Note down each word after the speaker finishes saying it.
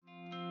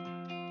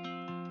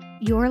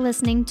You're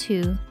listening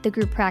to the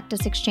Group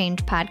Practice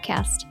Exchange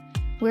podcast.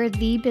 We're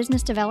the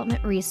business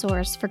development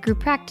resource for group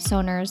practice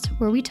owners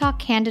where we talk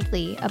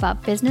candidly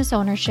about business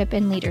ownership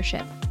and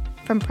leadership.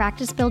 From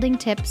practice building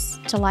tips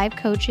to live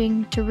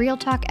coaching to real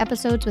talk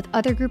episodes with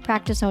other group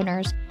practice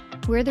owners,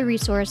 we're the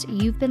resource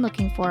you've been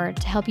looking for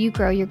to help you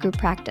grow your group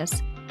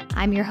practice.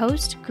 I'm your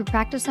host, group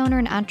practice owner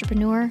and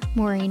entrepreneur,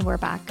 Maureen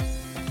Werbach.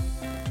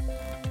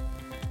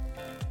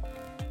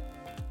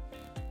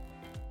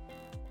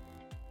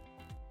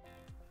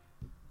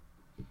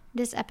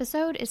 This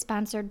episode is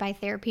sponsored by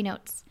Therapy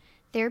Notes.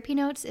 Therapy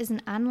Notes is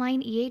an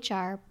online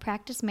EHR,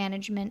 practice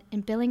management,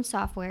 and billing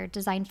software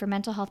designed for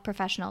mental health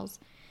professionals.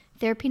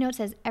 Therapy Notes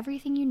has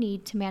everything you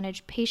need to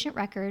manage patient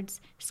records,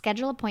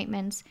 schedule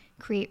appointments,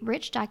 create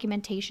rich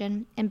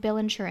documentation, and bill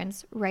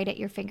insurance right at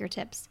your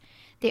fingertips.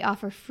 They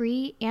offer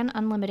free and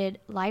unlimited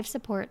live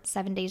support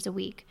 7 days a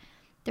week.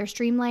 Their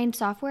streamlined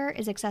software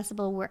is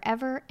accessible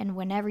wherever and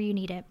whenever you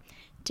need it.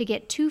 To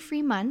get 2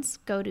 free months,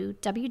 go to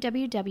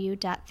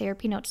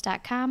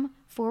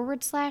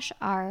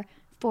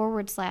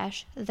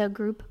www.therapynotes.com/r/the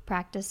Group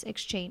Practice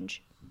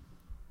Exchange.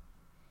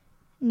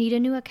 Need a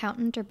new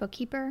accountant or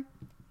bookkeeper?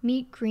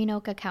 Meet Green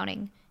Oak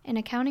Accounting, an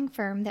accounting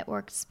firm that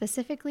works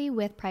specifically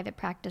with private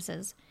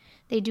practices.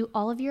 They do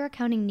all of your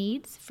accounting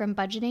needs, from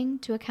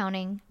budgeting to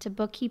accounting to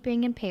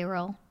bookkeeping and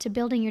payroll to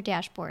building your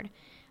dashboard.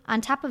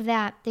 On top of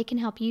that, they can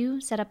help you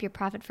set up your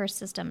Profit First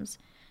systems.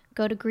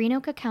 Go to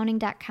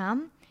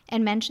greenoakaccounting.com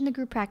and mention the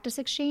Group Practice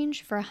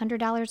Exchange for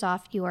 $100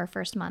 off your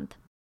first month.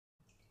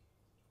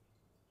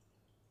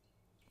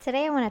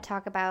 Today I want to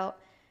talk about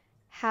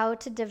how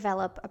to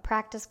develop a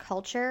practice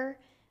culture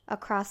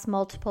across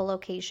multiple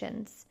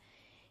locations.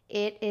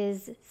 It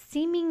is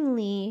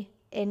seemingly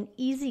an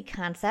easy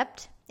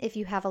concept if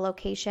you have a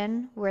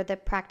location where the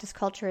practice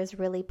culture is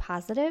really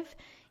positive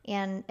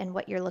and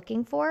what you're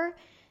looking for.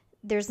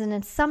 There's an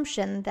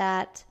assumption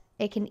that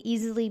it can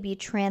easily be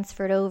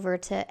transferred over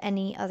to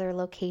any other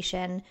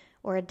location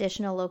or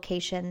additional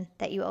location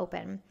that you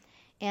open.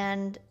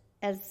 And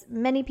as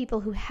many people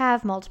who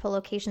have multiple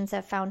locations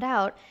have found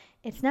out,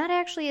 it's not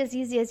actually as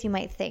easy as you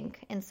might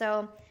think. And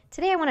so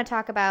today I want to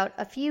talk about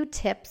a few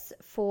tips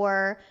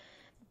for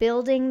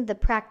building the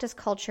practice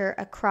culture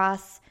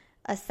across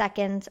a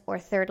second or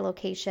third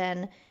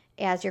location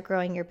as you're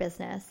growing your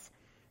business.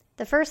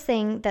 The first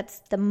thing that's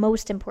the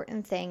most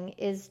important thing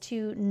is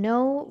to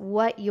know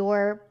what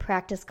your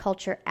practice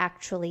culture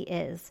actually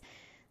is.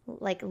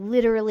 Like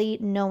literally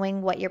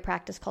knowing what your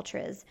practice culture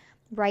is.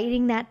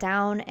 Writing that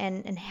down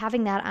and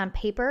having that on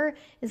paper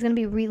is going to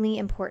be really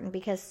important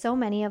because so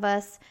many of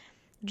us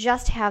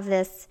just have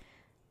this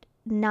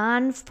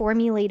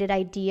non-formulated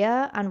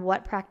idea on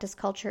what practice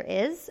culture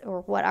is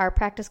or what our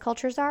practice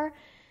cultures are,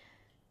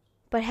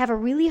 but have a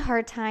really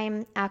hard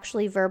time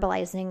actually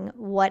verbalizing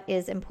what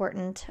is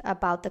important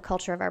about the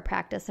culture of our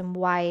practice and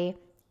why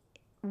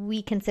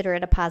we consider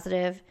it a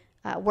positive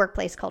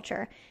workplace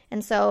culture.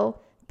 And so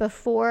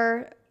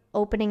before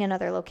opening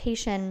another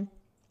location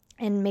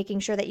and making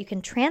sure that you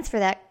can transfer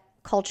that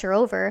culture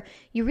over,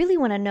 you really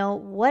want to know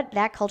what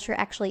that culture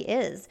actually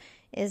is.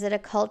 Is it a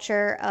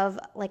culture of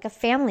like a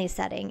family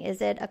setting?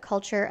 Is it a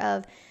culture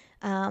of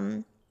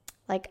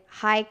like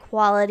high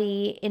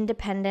quality,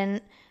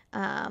 independent,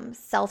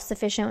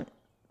 self-sufficient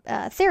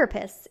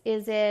therapists?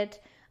 Is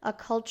it a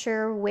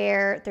culture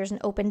where there's an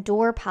open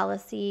door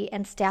policy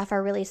and staff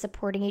are really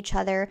supporting each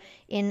other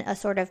in a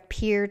sort of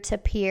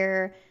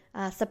peer-to-peer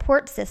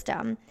support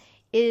system?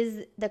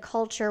 Is the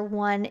culture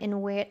one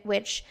in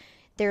which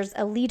there's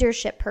a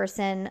leadership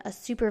person, a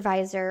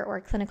supervisor, or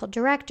a clinical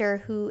director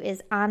who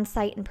is on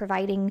site and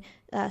providing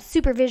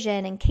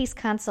supervision and case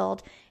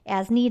consult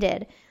as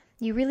needed?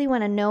 You really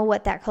want to know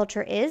what that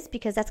culture is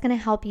because that's going to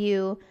help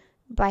you,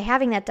 by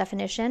having that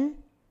definition,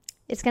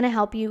 it's going to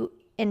help you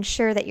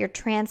ensure that you're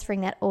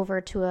transferring that over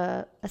to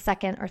a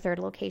second or third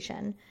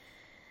location.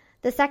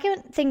 The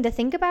second thing to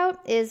think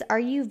about is,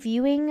 are you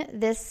viewing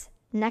this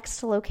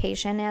next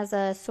location as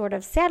a sort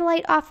of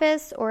satellite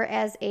office or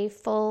as a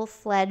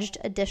full-fledged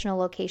additional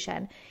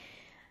location?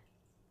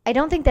 I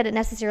don't think that it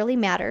necessarily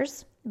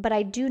matters, but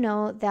I do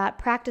know that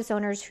practice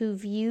owners who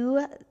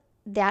view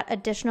that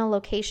additional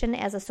location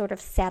as a sort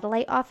of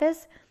satellite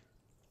office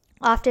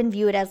often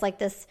view it as like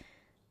this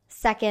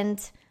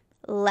second,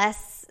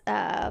 less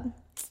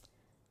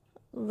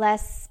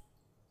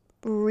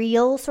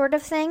real sort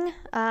of thing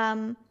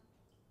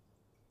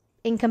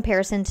in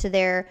comparison to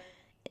their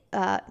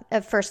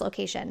first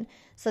location.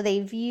 So they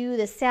view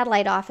the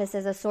satellite office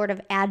as a sort of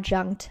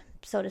adjunct,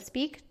 so to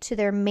speak, to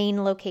their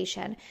main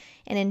location.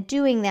 And in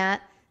doing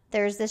that,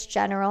 there's this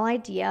general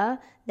idea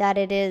that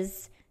it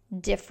is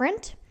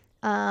different,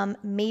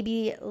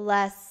 maybe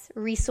less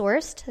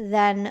resourced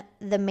than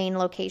the main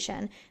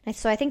location. And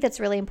so I think that's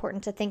really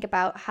important to think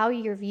about how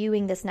you're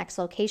viewing this next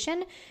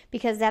location,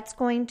 because that's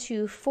going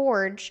to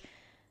forge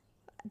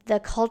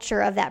the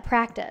culture of that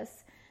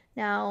practice.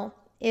 Now,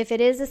 if it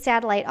is a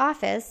satellite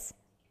office,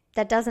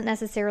 that doesn't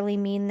necessarily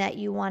mean that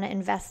you want to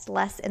invest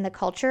less in the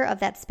culture of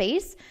that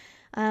space.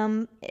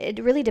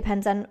 It really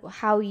depends on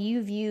how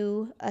you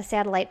view a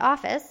satellite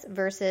office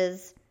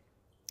versus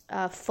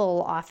a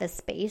full office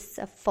space,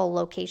 a full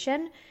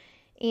location.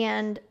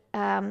 And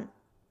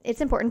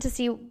it's important to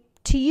see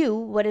to you,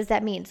 what does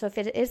that mean? So if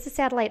it is a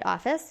satellite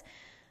office,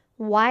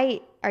 why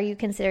are you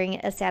considering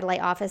it a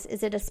satellite office?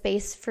 Is it a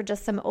space for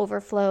just some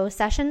overflow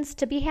sessions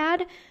to be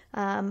had,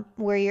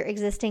 where your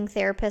existing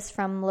therapists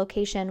from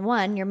location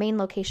one, your main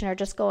location, are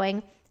just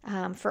going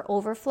for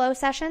overflow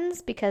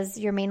sessions because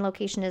your main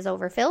location is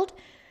overfilled?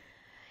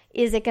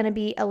 Is it going to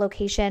be a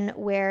location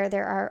where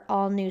there are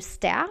all new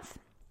staff?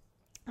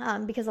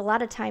 Because a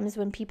lot of times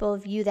when people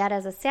view that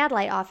as a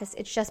satellite office,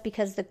 it's just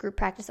because the group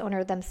practice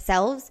owner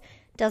themselves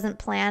doesn't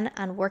plan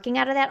on working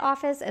out of that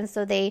office, and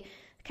so they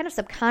kind of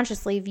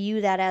subconsciously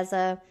view that as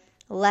a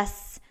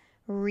less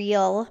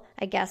real,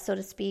 I guess, so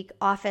to speak,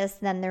 office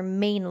than their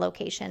main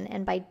location.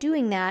 And by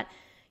doing that,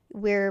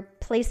 we're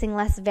placing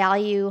less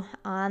value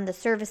on the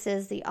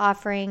services, the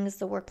offerings,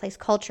 the workplace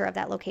culture of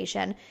that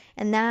location,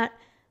 and that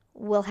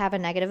will have a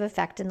negative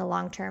effect in the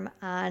long term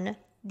on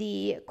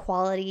the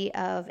quality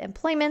of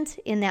employment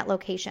in that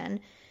location.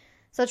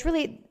 So it's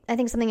really, I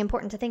think, something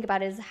important to think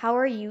about is how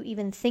are you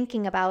even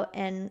thinking about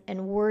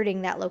and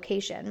wording that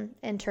location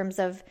in terms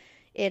of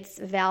its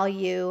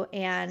value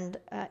and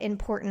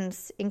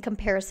importance in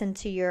comparison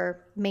to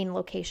your main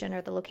location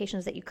or the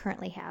locations that you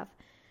currently have.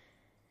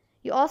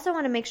 You also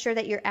want to make sure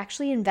that you're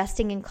actually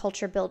investing in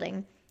culture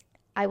building.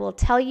 I will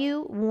tell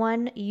you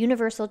one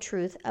universal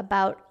truth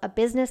about a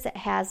business that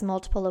has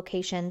multiple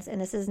locations, and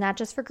this is not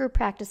just for group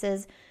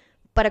practices,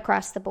 but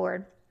across the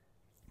board.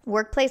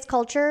 Workplace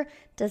culture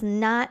does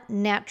not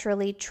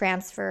naturally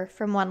transfer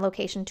from one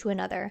location to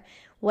another.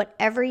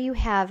 Whatever you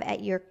have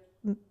at your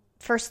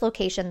first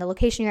location, the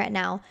location you're at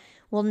now,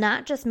 will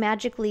not just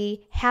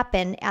magically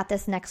happen at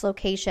this next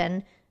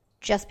location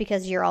just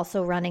because you're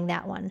also running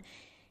that one.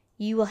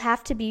 You will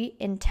have to be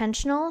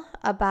intentional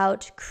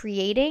about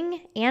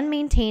creating and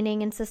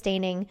maintaining and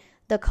sustaining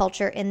the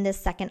culture in this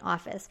second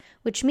office,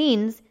 which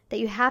means that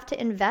you have to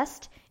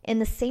invest in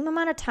the same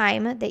amount of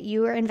time that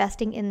you are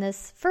investing in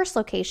this first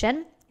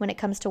location when it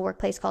comes to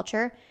workplace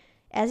culture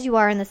as you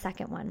are in the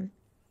second one.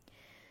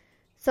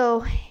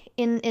 So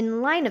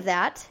in line of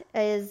that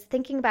is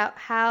thinking about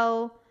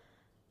how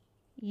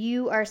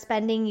you are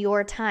spending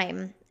your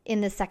time in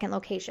the second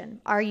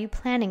location. Are you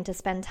planning to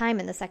spend time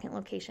in the second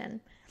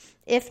location?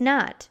 If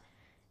not,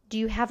 do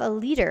you have a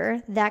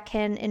leader that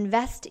can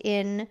invest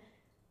in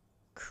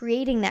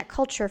creating that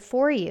culture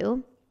for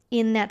you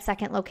in that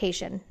second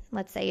location?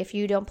 Let's say if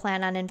you don't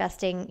plan on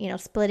investing,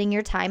 splitting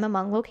your time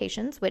among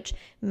locations, which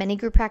many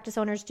group practice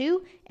owners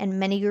do and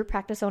many group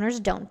practice owners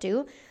don't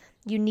do,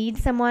 you need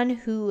someone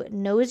who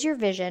knows your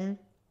vision,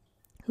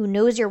 who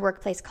knows your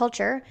workplace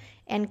culture,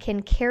 and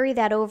can carry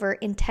that over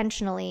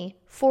intentionally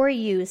for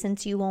you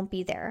since you won't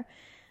be there.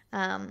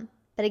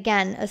 But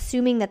again,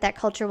 assuming that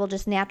culture will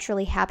just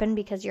naturally happen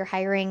because you're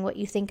hiring what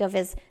you think of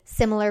as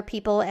similar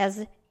people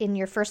as in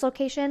your first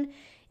location,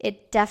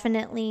 it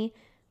definitely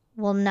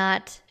will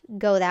not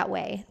go that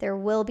way. There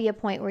will be a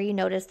point where you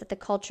notice that the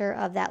culture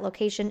of that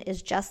location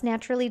is just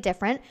naturally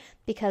different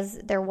because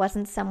there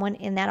wasn't someone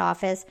in that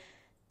office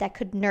that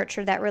could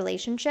nurture that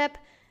relationship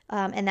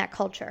and that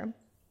culture.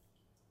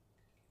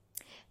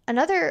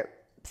 Another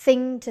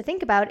thing to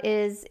think about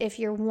is if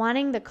you're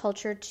wanting the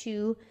culture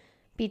to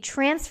be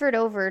transferred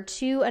over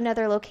to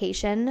another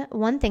location,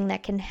 one thing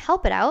that can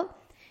help it out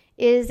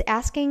is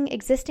asking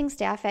existing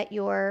staff at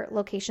your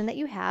location that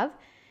you have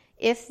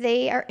if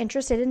they are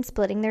interested in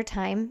splitting their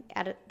time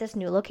at this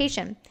new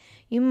location.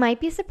 You might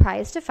be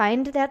surprised to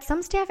find that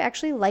some staff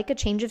actually like a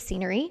change of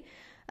scenery.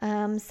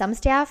 Some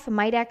staff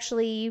might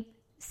actually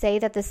say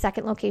that the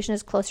second location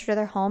is closer to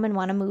their home and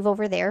want to move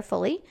over there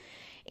fully.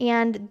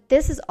 And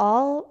this is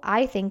all,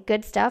 I think,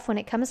 good stuff when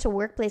it comes to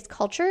workplace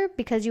culture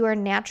because you are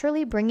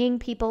naturally bringing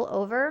people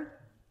over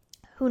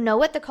who know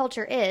what the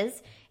culture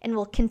is and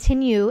will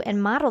continue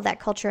and model that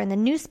culture in the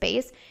new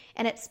space.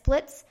 And it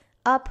splits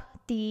up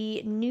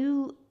the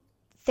new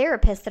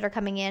therapists that are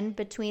coming in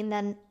between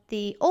then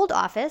the old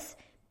office,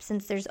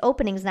 since there's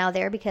openings now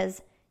there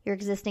because your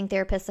existing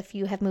therapists, a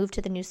few have moved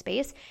to the new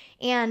space,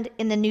 and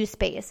in the new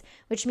space,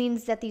 which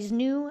means that these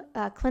new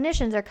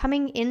clinicians are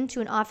coming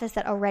into an office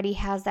that already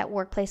has that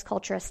workplace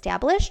culture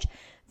established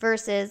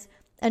versus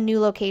a new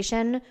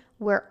location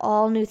where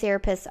all new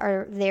therapists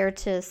are there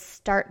to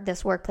start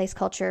this workplace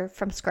culture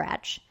from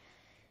scratch.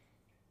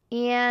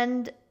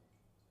 And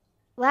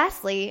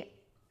lastly,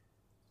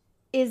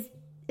 is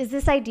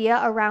this idea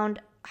around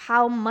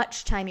how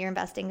much time you're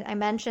investing. I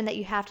mentioned that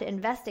you have to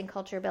invest in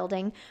culture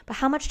building, but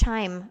how much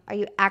time are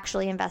you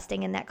actually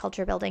investing in that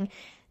culture building?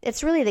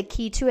 It's really the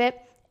key to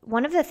it.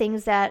 One of the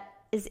things that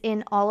is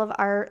in all of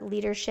our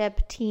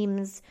leadership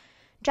teams'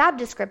 job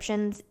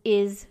descriptions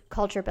is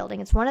culture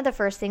building. It's one of the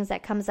first things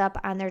that comes up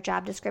on their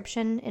job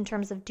description in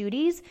terms of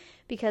duties,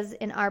 because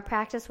in our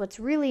practice, what's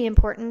really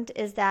important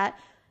is that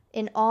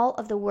in all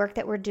of the work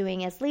that we're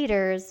doing as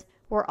leaders,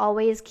 we're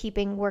always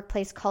keeping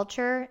workplace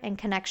culture and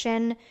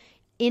connection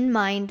in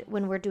mind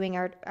when we're doing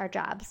our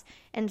jobs.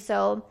 And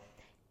so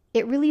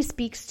it really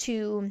speaks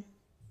to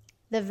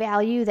the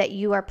value that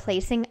you are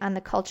placing on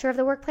the culture of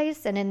the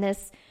workplace. And in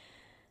this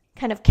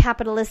kind of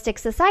capitalistic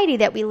society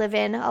that we live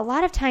in, a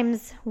lot of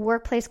times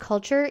workplace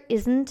culture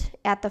isn't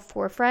at the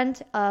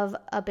forefront of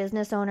a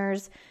business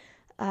owner's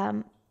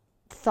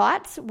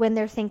thoughts when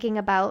they're thinking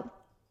about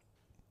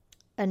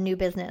a new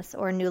business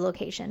or a new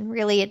location.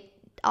 Really, it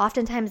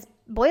oftentimes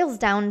boils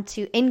down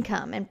to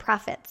income and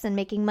profits and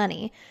making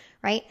money,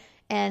 right?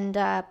 And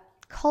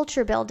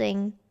culture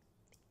building,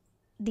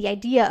 the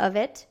idea of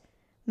it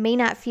may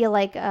not feel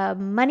like a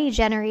money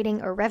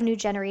generating or revenue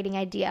generating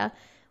idea,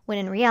 when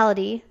in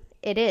reality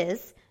it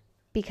is,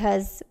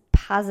 because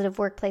positive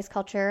workplace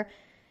culture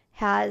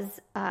has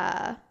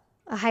a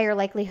higher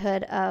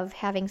likelihood of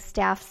having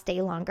staff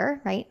stay longer,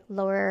 right?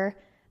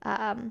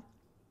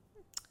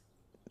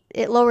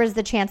 It lowers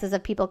the chances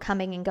of people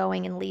coming and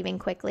going and leaving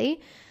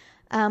quickly.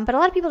 But a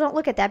lot of people don't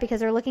look at that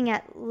because they're looking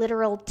at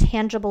literal,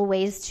 tangible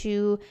ways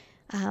to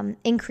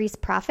increase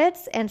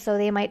profits. And so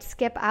they might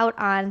skip out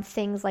on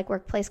things like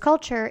workplace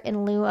culture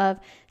in lieu of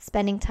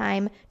spending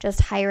time just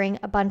hiring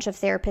a bunch of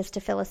therapists to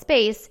fill a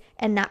space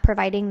and not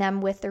providing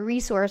them with the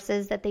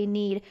resources that they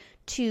need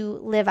to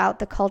live out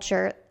the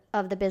culture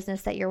of the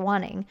business that you're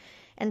wanting.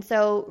 And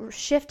so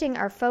shifting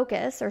your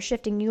focus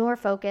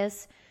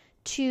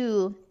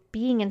to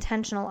being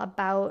intentional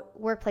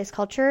about workplace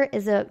culture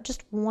is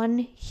just one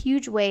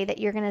huge way that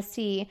you're going to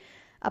see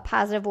a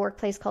positive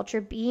workplace culture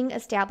being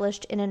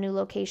established in a new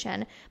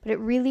location. But it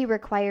really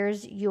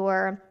requires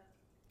your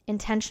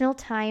intentional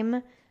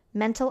time,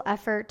 mental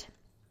effort,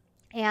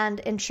 and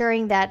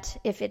ensuring that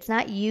if it's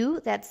not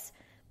you that's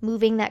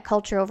moving that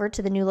culture over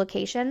to the new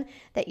location,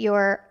 that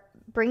you're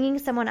bringing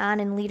someone on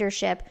in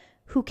leadership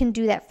who can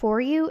do that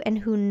for you and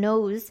who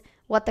knows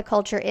what the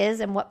culture is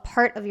and what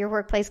part of your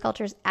workplace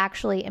culture is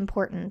actually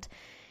important.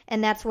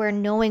 And that's where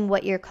knowing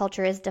what your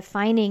culture is,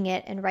 defining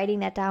it, and writing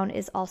that down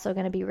is also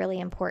going to be really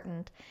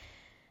important.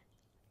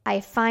 I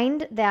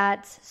find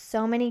that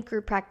so many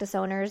group practice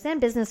owners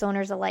and business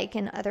owners alike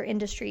in other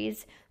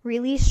industries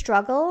really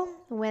struggle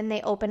when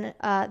they open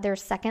their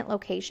second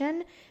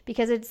location,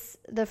 because it's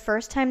the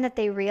first time that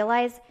they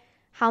realize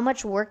how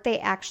much work they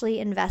actually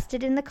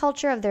invested in the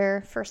culture of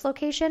their first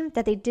location,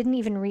 that they didn't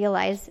even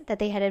realize that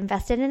they had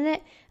invested in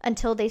it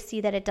until they see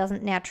that it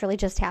doesn't naturally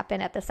just happen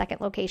at the second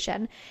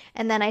location.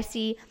 And then I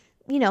see,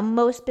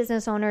 most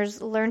business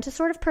owners learn to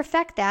sort of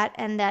perfect that,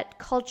 and that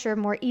culture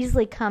more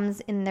easily comes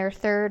in their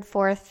third,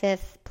 fourth,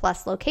 fifth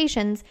plus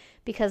locations,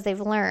 because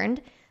they've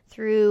learned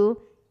through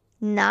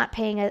not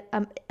paying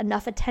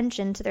enough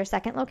attention to their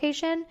second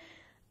location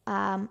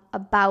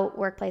about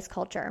workplace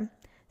culture.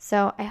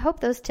 So I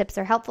hope those tips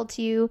are helpful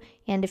to you.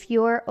 And if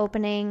you're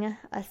opening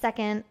a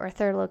second or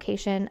third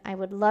location, I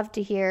would love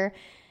to hear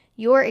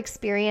your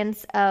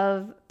experience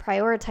of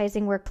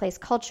prioritizing workplace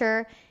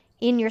culture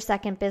in your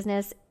second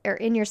business or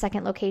in your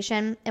second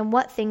location, and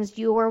what things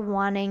you're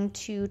wanting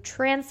to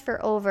transfer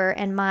over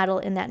and model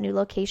in that new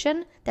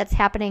location that's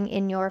happening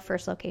in your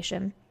first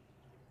location.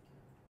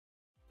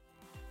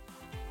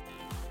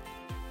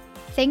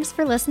 Thanks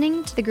for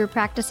listening to the Group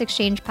Practice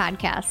Exchange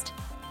podcast.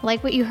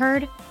 Like what you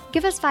heard?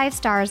 Give us 5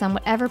 stars on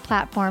whatever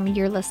platform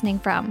you're listening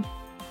from.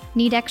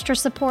 Need extra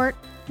support?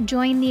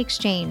 Join the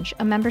Exchange,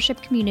 a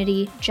membership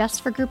community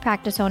just for group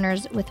practice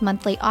owners with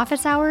monthly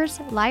office hours,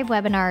 live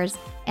webinars,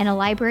 and a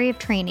library of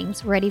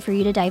trainings ready for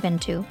you to dive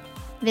into.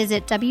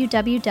 Visit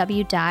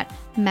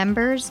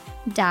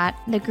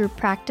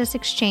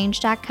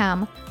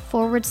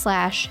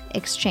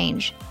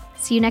www.members.thegrouppracticeexchange.com/exchange.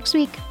 See you next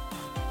week.